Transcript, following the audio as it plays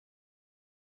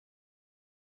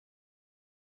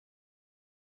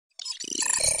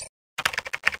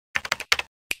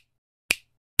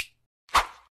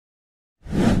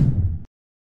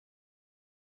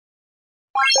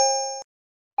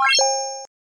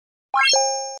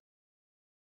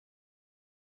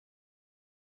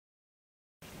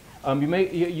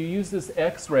You use this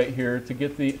X right here to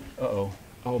get the, oh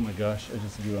my gosh, I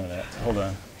just drew on that. Hold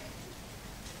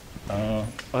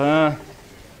on.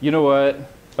 You know what?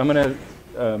 I'm gonna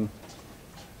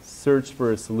search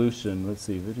for a solution. Let's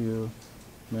see, video,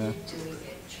 math.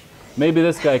 Maybe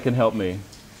this guy can help me.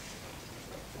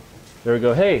 There we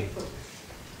go. Hey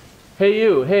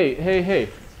you, hey,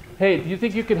 do you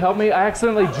think you can help me? I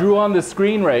accidentally drew on the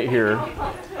screen right here.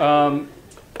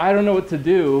 I don't know what to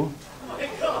do.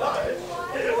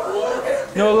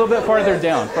 No, a little bit farther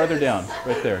down,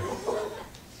 right there.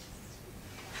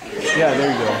 Yeah, there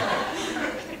you go.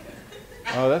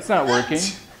 Oh, that's not working.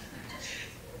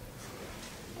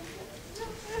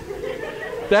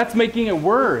 That's making it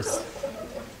worse.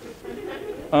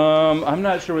 I'm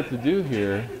not sure what to do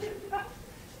here.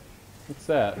 What's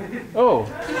that? Oh,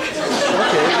 okay,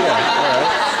 yeah,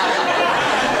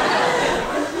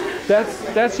 all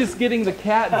right. That's just getting the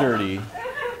cat dirty.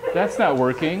 That's not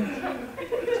working.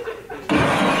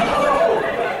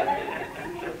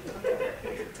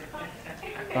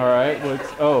 All right,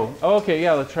 oh, okay,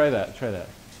 yeah, let's try that,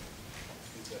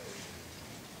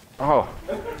 Oh.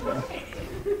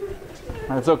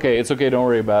 It's okay, don't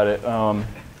worry about it. I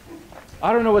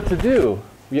don't know what to do.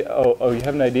 Yeah, oh, you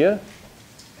have an idea?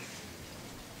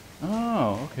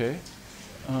 Oh, okay.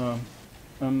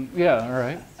 Yeah, all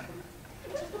right.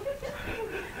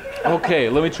 Okay,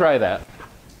 let me try that.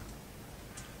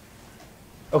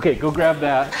 Okay, go grab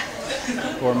that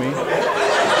for me.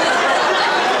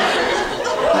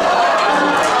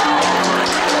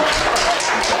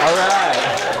 All right.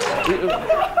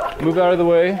 Move out of the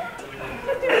way.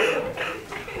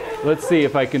 Let's see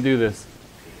if I can do this.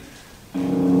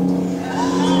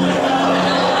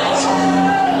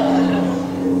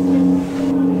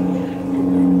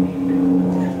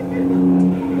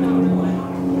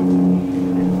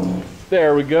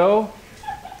 There we go.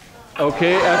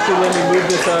 Okay, actually let me move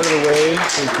this out of the way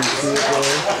so you can see it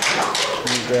there.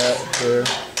 Move that there.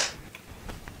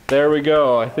 There we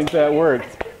go. I think that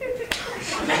worked.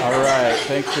 All right,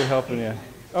 thanks for helping me.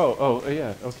 Oh,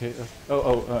 yeah, okay.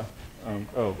 Oh,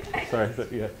 sorry,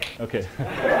 yeah, okay.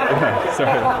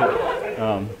 Sorry.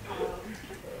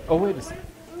 Oh, wait a second.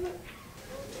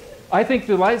 I think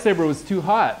the lightsaber was too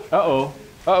hot. Uh-oh.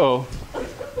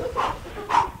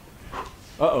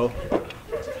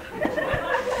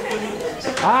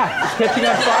 Ah, it's catching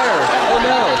on fire. Oh,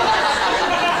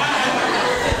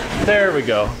 no. There we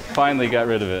go. Finally got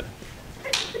rid of it.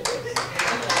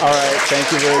 All right,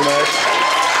 thank you very much.